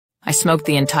I smoked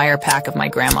the entire pack of my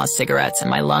grandma's cigarettes and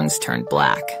my lungs turned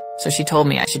black, so she told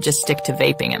me I should just stick to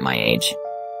vaping at my age.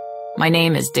 My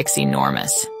name is Dixie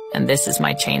Normus, and this is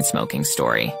my chain-smoking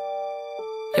story.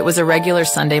 It was a regular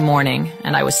Sunday morning,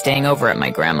 and I was staying over at my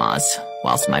grandma's,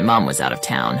 whilst my mom was out of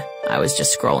town. I was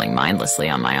just scrolling mindlessly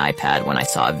on my iPad when I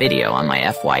saw a video on my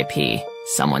FYP,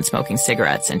 someone smoking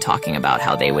cigarettes and talking about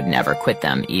how they would never quit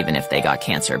them even if they got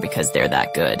cancer because they're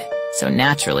that good. So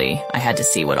naturally, I had to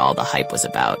see what all the hype was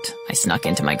about. I snuck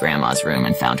into my grandma's room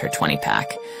and found her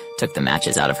 20-pack, took the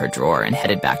matches out of her drawer and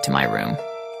headed back to my room.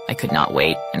 I could not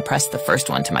wait and pressed the first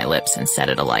one to my lips and set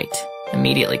it alight,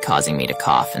 immediately causing me to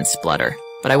cough and splutter.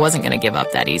 But I wasn't going to give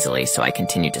up that easily, so I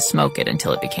continued to smoke it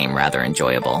until it became rather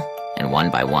enjoyable. And one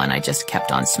by one, I just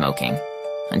kept on smoking,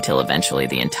 until eventually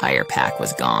the entire pack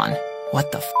was gone.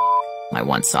 What the f***? My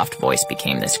once soft voice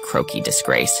became this croaky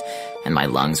disgrace, and my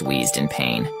lungs wheezed in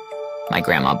pain. My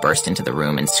grandma burst into the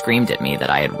room and screamed at me that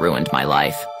I had ruined my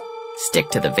life. "Stick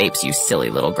to the vapes, you silly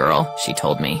little girl," she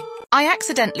told me. I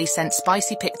accidentally sent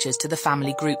spicy pictures to the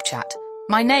family group chat.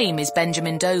 My name is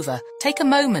Benjamin Dover. Take a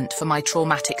moment for my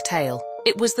traumatic tale.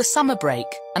 It was the summer break,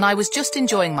 and I was just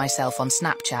enjoying myself on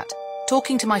Snapchat,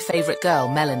 talking to my favorite girl,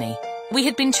 Melanie. We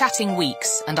had been chatting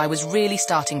weeks, and I was really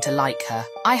starting to like her.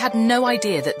 I had no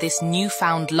idea that this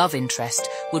newfound love interest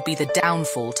would be the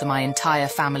downfall to my entire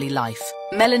family life.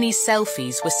 Melanie's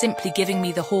selfies were simply giving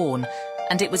me the horn,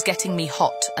 and it was getting me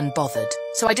hot and bothered.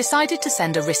 So I decided to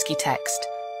send a risky text.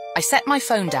 I set my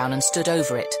phone down and stood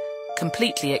over it,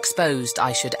 completely exposed,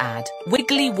 I should add.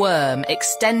 Wiggly worm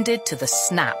extended to the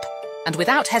snap, and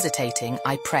without hesitating,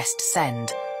 I pressed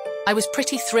send. I was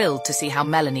pretty thrilled to see how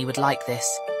Melanie would like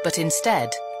this, but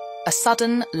instead, a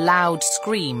sudden, loud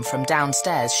scream from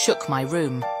downstairs shook my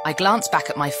room. I glanced back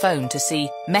at my phone to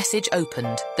see message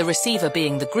opened, the receiver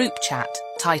being the group chat,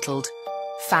 titled,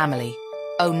 Family.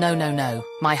 Oh no, no, no.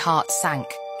 My heart sank,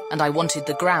 and I wanted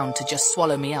the ground to just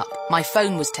swallow me up. My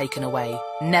phone was taken away,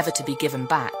 never to be given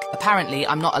back. Apparently,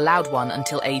 I'm not allowed one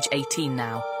until age 18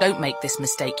 now. Don't make this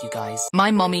mistake, you guys. My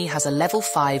mommy has a level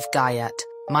 5 Guyat.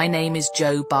 My name is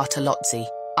Joe Bartolozzi.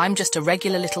 I'm just a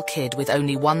regular little kid with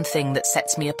only one thing that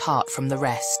sets me apart from the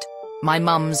rest. My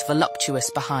mum's voluptuous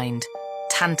behind,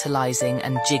 tantalizing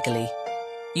and jiggly.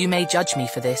 You may judge me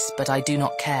for this, but I do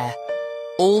not care.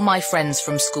 All my friends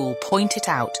from school point it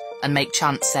out and make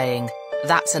chants saying,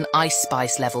 "That's an Ice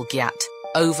Spice level gyat,"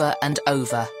 over and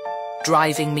over,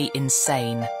 driving me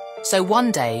insane. So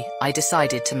one day, I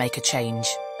decided to make a change.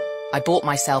 I bought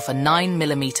myself a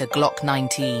 9mm Glock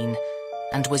 19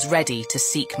 and was ready to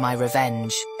seek my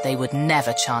revenge. They would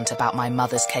never chant about my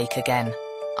mother's cake again.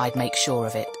 I'd make sure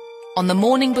of it. On the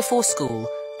morning before school,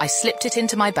 I slipped it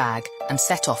into my bag and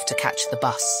set off to catch the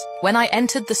bus. When I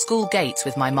entered the school gates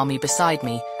with my mummy beside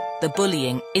me, the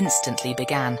bullying instantly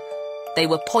began. They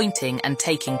were pointing and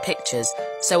taking pictures,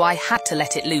 so I had to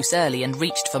let it loose early and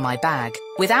reached for my bag.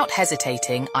 Without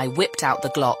hesitating, I whipped out the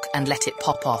Glock and let it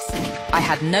pop off. I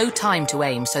had no time to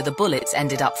aim, so the bullets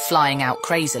ended up flying out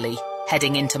crazily,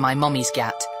 heading into my mommy's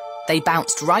gat. They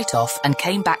bounced right off and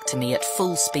came back to me at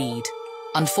full speed,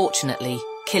 unfortunately,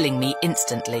 killing me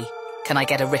instantly. Can I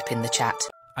get a rip in the chat?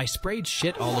 I sprayed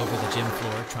shit all over the gym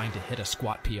floor trying to hit a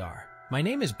squat PR. My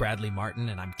name is Bradley Martin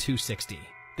and I'm 260.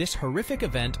 This horrific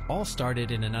event all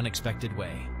started in an unexpected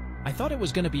way. I thought it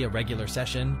was going to be a regular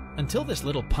session until this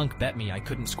little punk bet me I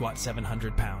couldn't squat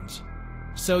 700 pounds.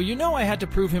 So you know I had to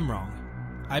prove him wrong.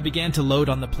 I began to load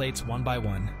on the plates one by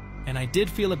one, and I did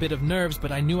feel a bit of nerves,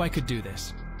 but I knew I could do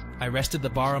this. I rested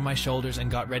the bar on my shoulders and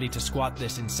got ready to squat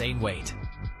this insane weight.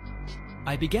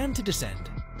 I began to descend,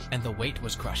 and the weight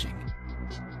was crushing.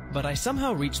 But I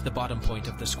somehow reached the bottom point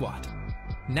of the squat.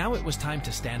 Now it was time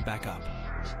to stand back up.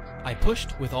 I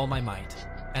pushed with all my might,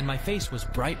 and my face was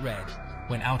bright red,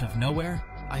 when out of nowhere,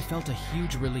 I felt a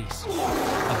huge release.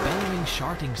 A bellowing,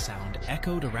 sharting sound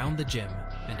echoed around the gym,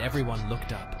 and everyone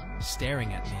looked up,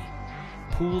 staring at me.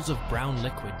 Pools of brown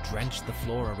liquid drenched the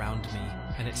floor around me,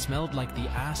 and it smelled like the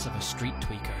ass of a street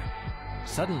tweaker.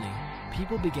 Suddenly,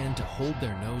 people began to hold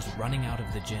their nose running out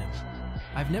of the gym.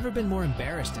 I've never been more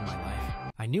embarrassed in my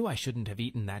life. I knew I shouldn't have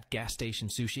eaten that gas station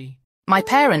sushi. My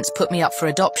parents put me up for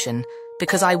adoption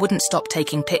because I wouldn't stop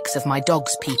taking pics of my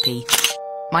dog's pee-pee.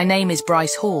 My name is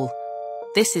Bryce Hall.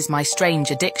 This is my strange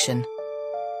addiction.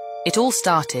 It all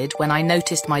started when I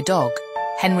noticed my dog,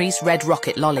 Henry's Red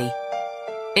Rocket Lolly.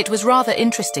 It was rather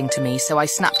interesting to me, so I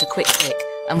snapped a quick pic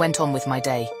and went on with my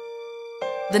day.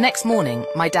 The next morning,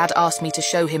 my dad asked me to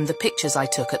show him the pictures I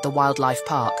took at the wildlife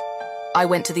park. I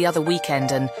went to the other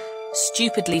weekend and,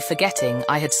 stupidly forgetting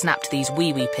I had snapped these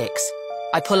wee-wee pics,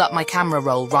 I pull up my camera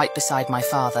roll right beside my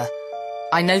father.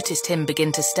 I noticed him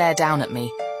begin to stare down at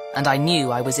me, and I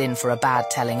knew I was in for a bad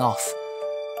telling off.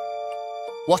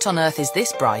 "What on earth is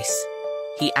this, Bryce?"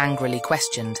 he angrily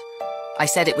questioned. I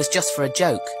said it was just for a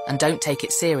joke and don't take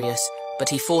it serious, but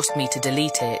he forced me to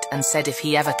delete it and said if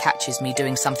he ever catches me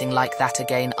doing something like that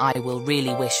again, I will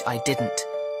really wish I didn't.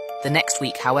 The next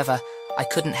week, however, I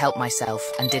couldn't help myself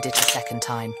and did it a second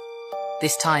time.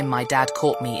 This time my dad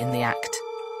caught me in the act.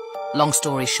 Long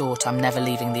story short, I'm never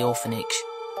leaving the orphanage.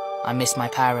 I miss my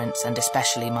parents and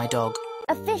especially my dog.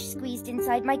 A fish squeezed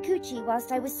inside my coochie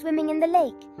whilst I was swimming in the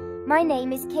lake. My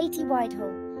name is Katie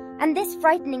Whitehall, and this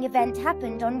frightening event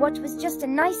happened on what was just a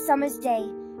nice summer's day,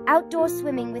 outdoor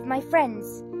swimming with my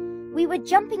friends. We were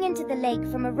jumping into the lake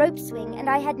from a rope swing and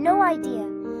I had no idea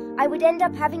I would end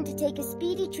up having to take a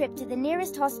speedy trip to the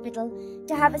nearest hospital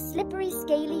to have a slippery,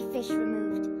 scaly fish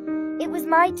removed. It was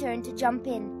my turn to jump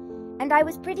in, and I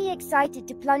was pretty excited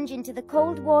to plunge into the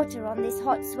cold water on this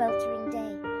hot, sweltering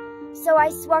day. So I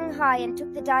swung high and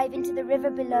took the dive into the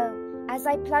river below. As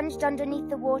I plunged underneath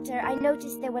the water, I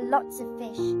noticed there were lots of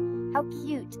fish. How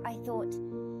cute, I thought.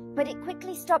 But it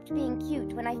quickly stopped being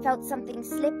cute when I felt something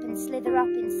slip and slither up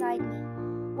inside me.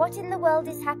 What in the world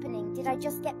is happening? Did I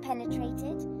just get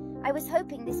penetrated? I was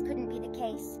hoping this couldn't be the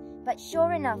case, but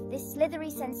sure enough, this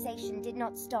slithery sensation did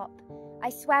not stop. I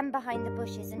swam behind the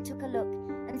bushes and took a look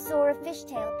and saw a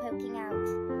fishtail poking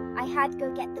out. I had to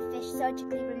go get the fish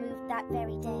surgically removed that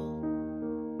very day.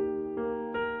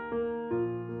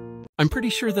 I'm pretty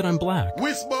sure that I'm black.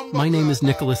 My name is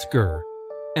Nicholas Gurr,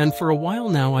 and for a while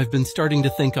now I've been starting to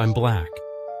think I'm black.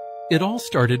 It all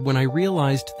started when I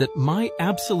realized that my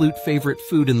absolute favorite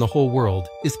food in the whole world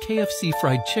is KFC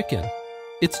fried chicken.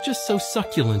 It's just so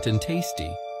succulent and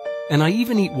tasty. And I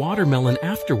even eat watermelon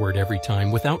afterward every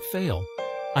time without fail.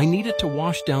 I need it to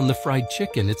wash down the fried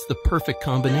chicken. It's the perfect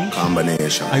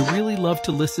combination. I really love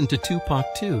to listen to Tupac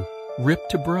too, Rip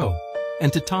to Bro.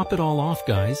 And to top it all off,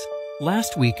 guys,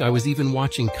 last week I was even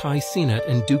watching Kai Cenat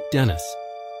and Duke Dennis.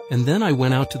 And then I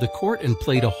went out to the court and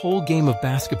played a whole game of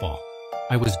basketball.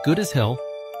 I was good as hell.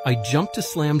 I jumped to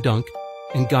slam dunk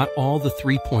and got all the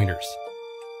 3-pointers.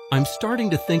 I'm starting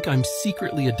to think I'm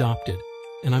secretly adopted,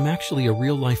 and I'm actually a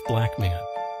real-life black man.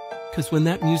 'Cause when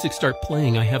that music starts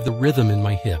playing, I have the rhythm in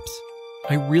my hips.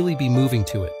 I really be moving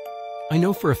to it. I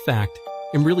know for a fact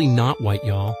I'm really not white,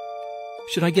 y'all.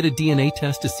 Should I get a DNA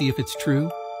test to see if it's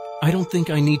true? I don't think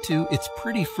I need to. It's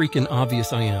pretty freaking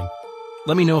obvious I am.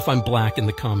 Let me know if I'm black in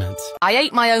the comments. I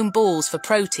ate my own balls for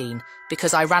protein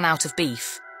because I ran out of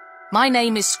beef. My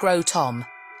name is Scro Tom,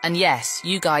 and yes,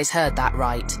 you guys heard that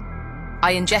right.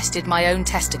 I ingested my own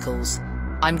testicles.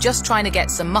 I'm just trying to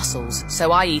get some muscles,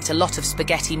 so I eat a lot of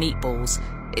spaghetti meatballs.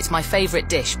 It's my favourite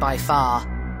dish by far.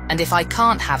 And if I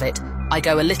can't have it, I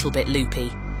go a little bit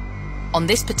loopy. On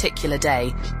this particular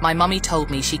day, my mummy told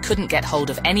me she couldn't get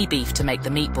hold of any beef to make the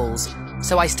meatballs,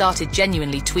 so I started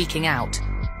genuinely tweaking out.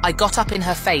 I got up in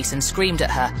her face and screamed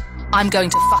at her, "I'm going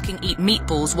to fucking eat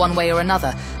meatballs one way or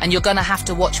another, and you're gonna have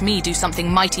to watch me do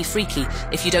something mighty freaky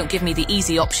if you don't give me the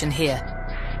easy option here."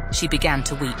 She began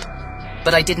to weep,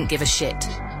 but I didn't give a shit.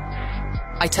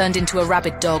 I turned into a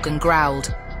rabid dog and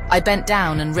growled. I bent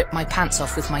down and ripped my pants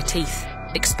off with my teeth,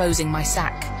 exposing my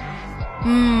sack.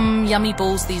 Yummy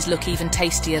balls, these look even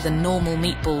tastier than normal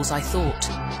meatballs, I thought.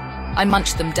 I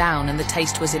munched them down and the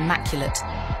taste was immaculate.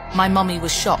 My mummy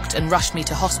was shocked and rushed me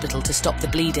to hospital to stop the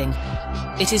bleeding.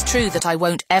 It is true that I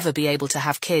won't ever be able to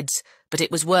have kids, but it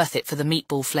was worth it for the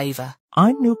meatball flavour.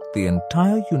 I nuked the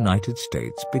entire United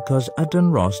States because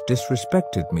Adon Ross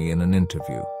disrespected me in an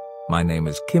interview. My name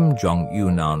is Kim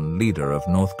Jong-un, leader of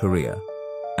North Korea.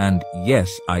 And yes,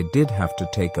 I did have to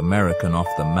take American off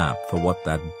the map for what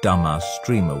that dumbass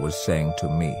streamer was saying to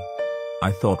me.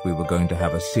 I thought we were going to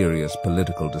have a serious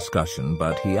political discussion,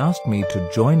 but he asked me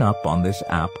to join up on this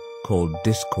app called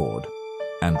Discord.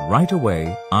 And right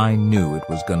away, I knew it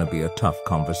was going to be a tough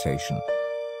conversation.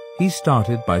 He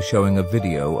started by showing a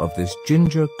video of this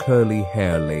ginger curly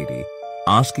hair lady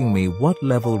asking me what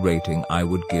level rating I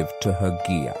would give to her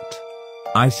Giat.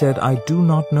 I said, "I do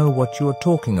not know what you are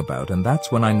talking about," and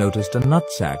that's when I noticed a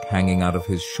nutsack hanging out of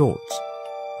his shorts.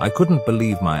 I couldn't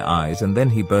believe my eyes, and then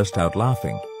he burst out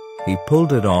laughing. He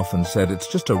pulled it off and said, "It's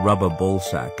just a rubber ball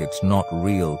sack. It's not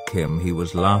real, Kim." He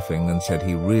was laughing and said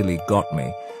he really got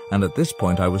me, and at this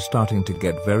point I was starting to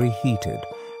get very heated.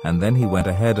 And then he went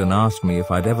ahead and asked me if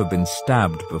I'd ever been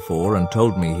stabbed before and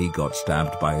told me he got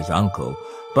stabbed by his uncle,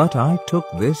 but I took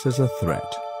this as a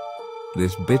threat.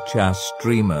 This bitch-ass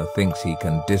streamer thinks he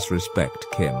can disrespect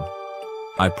Kim.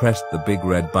 I pressed the big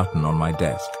red button on my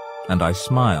desk, and I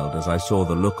smiled as I saw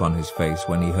the look on his face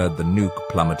when he heard the nuke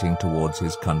plummeting towards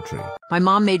his country. My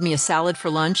mom made me a salad for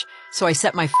lunch, so I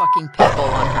set my fucking pit bull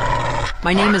on her.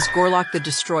 My name is Gorlock the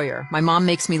Destroyer. My mom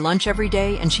makes me lunch every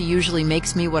day, and she usually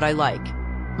makes me what I like.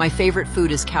 My favorite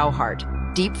food is cow heart,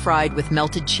 deep fried with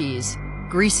melted cheese,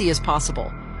 greasy as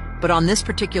possible. But on this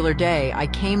particular day, I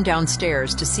came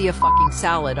downstairs to see a fucking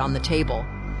salad on the table.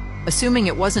 Assuming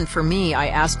it wasn't for me, I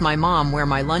asked my mom where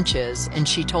my lunch is, and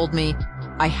she told me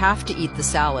I have to eat the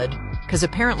salad, because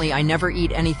apparently I never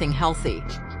eat anything healthy.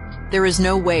 There is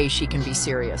no way she can be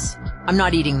serious. I'm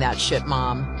not eating that shit,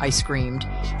 Mom, I screamed.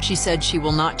 She said she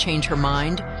will not change her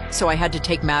mind, so I had to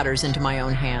take matters into my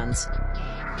own hands.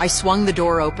 I swung the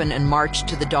door open and marched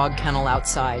to the dog kennel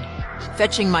outside,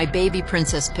 fetching my baby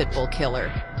princess pitbull Killer.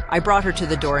 I brought her to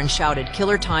the door and shouted,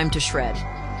 "Killer time to shred,"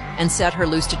 and set her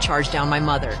loose to charge down my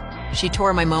mother. She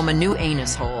tore my mom a new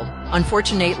anus hole.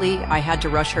 Unfortunately, I had to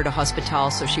rush her to hospital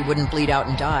so she wouldn't bleed out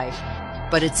and die.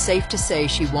 But it's safe to say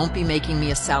she won't be making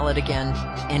me a salad again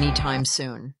anytime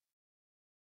soon.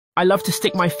 I love to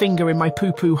stick my finger in my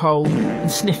poo-poo hole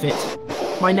and sniff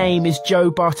it. My name is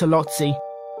Joe Bartolozzi.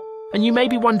 And you may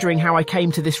be wondering how I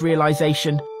came to this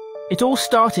realization. It all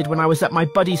started when I was at my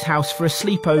buddy's house for a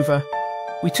sleepover.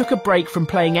 We took a break from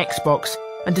playing Xbox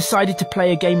and decided to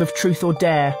play a game of Truth or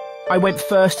Dare. I went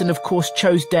first and of course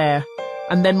chose Dare.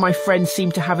 And then my friend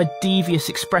seemed to have a devious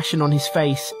expression on his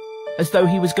face, as though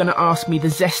he was going to ask me the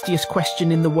zestiest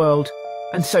question in the world.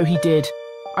 And so he did.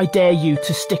 I dare you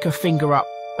to stick a finger up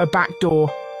a back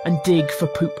door and dig for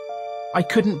poop. I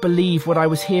couldn't believe what I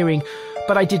was hearing,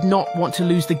 but I did not want to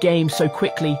lose the game so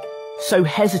quickly. So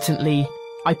hesitantly,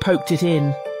 I poked it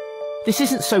in. This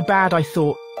isn't so bad, I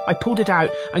thought. I pulled it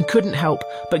out and couldn't help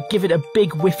but give it a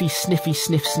big whiffy sniffy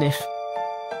sniff sniff.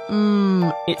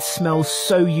 It smells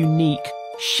so unique,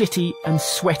 shitty and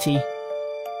sweaty.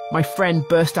 My friend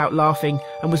burst out laughing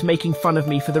and was making fun of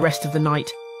me for the rest of the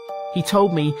night. He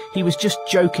told me he was just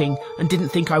joking and didn't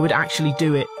think I would actually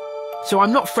do it. So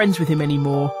I'm not friends with him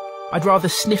anymore. I'd rather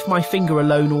sniff my finger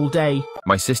alone all day.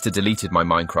 My sister deleted my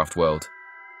Minecraft world,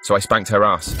 so I spanked her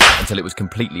ass until it was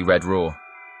completely red raw.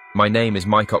 My name is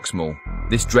Mike Oxmall.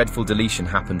 This dreadful deletion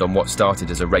happened on what started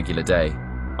as a regular day.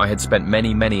 I had spent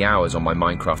many hours on my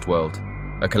Minecraft world,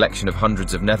 a collection of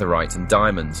hundreds of netherite and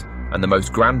diamonds, and the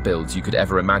most grand builds you could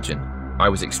ever imagine. I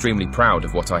was extremely proud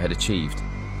of what I had achieved.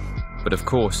 But of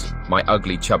course, my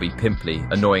ugly, chubby, pimply,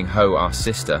 annoying hoe ass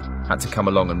sister had to come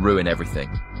along and ruin everything,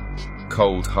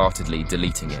 cold-heartedly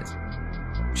deleting it.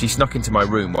 She snuck into my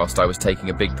room whilst I was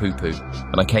taking a big poo-poo,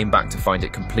 and I came back to find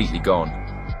it completely gone.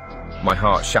 My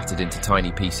heart shattered into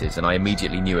tiny pieces, and I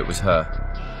immediately knew it was her.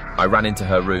 I ran into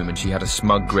her room and she had a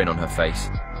smug grin on her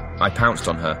face. I pounced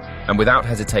on her, and without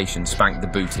hesitation spanked the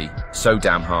booty, so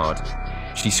damn hard.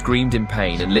 She screamed in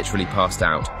pain and literally passed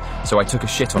out, so I took a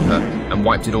shit on her and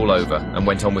wiped it all over and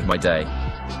went on with my day.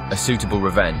 A suitable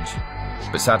revenge.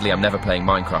 But sadly I'm never playing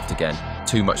Minecraft again.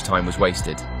 Too much time was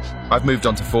wasted. I've moved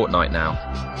on to Fortnite now.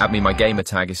 At me my gamer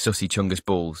tag is Sussy Chungus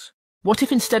Balls. What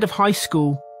if instead of high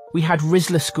school, we had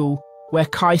Rizzler School, where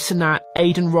Kai Cenat,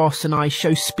 Aiden Ross and I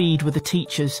show speed with the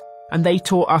teachers, and they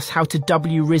taught us how to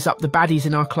W-Riz up the baddies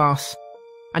in our class.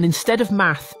 And instead of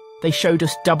math, they showed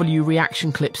us W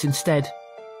reaction clips instead.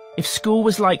 If school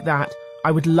was like that,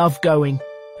 I would love going.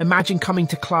 Imagine coming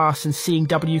to class and seeing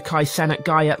W Kai Cenat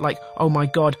Guyat like, oh my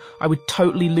god, I would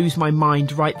totally lose my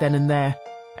mind right then and there.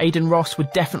 Aiden Ross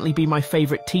would definitely be my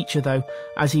favourite teacher though,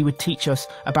 as he would teach us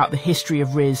about the history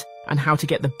of Riz and how to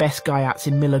get the best Guyats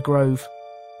in Miller Grove.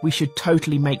 We should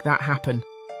totally make that happen.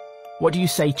 What do you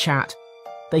say, chat?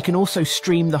 They can also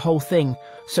stream the whole thing,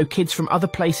 so kids from other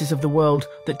places of the world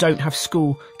that don't have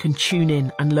school can tune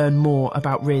in and learn more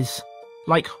about Riz.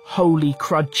 Like, holy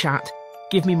crud, chat.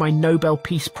 Give me my Nobel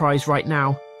Peace Prize right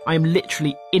now. I am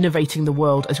literally innovating the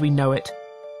world as we know it.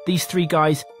 These three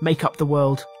guys make up the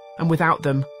world, and without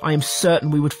them, I am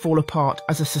certain we would fall apart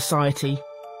as a society.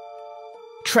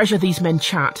 Treasure these men,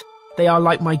 chat. They are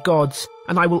like my gods,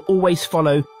 and I will always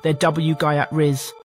follow their W Guyat Riz.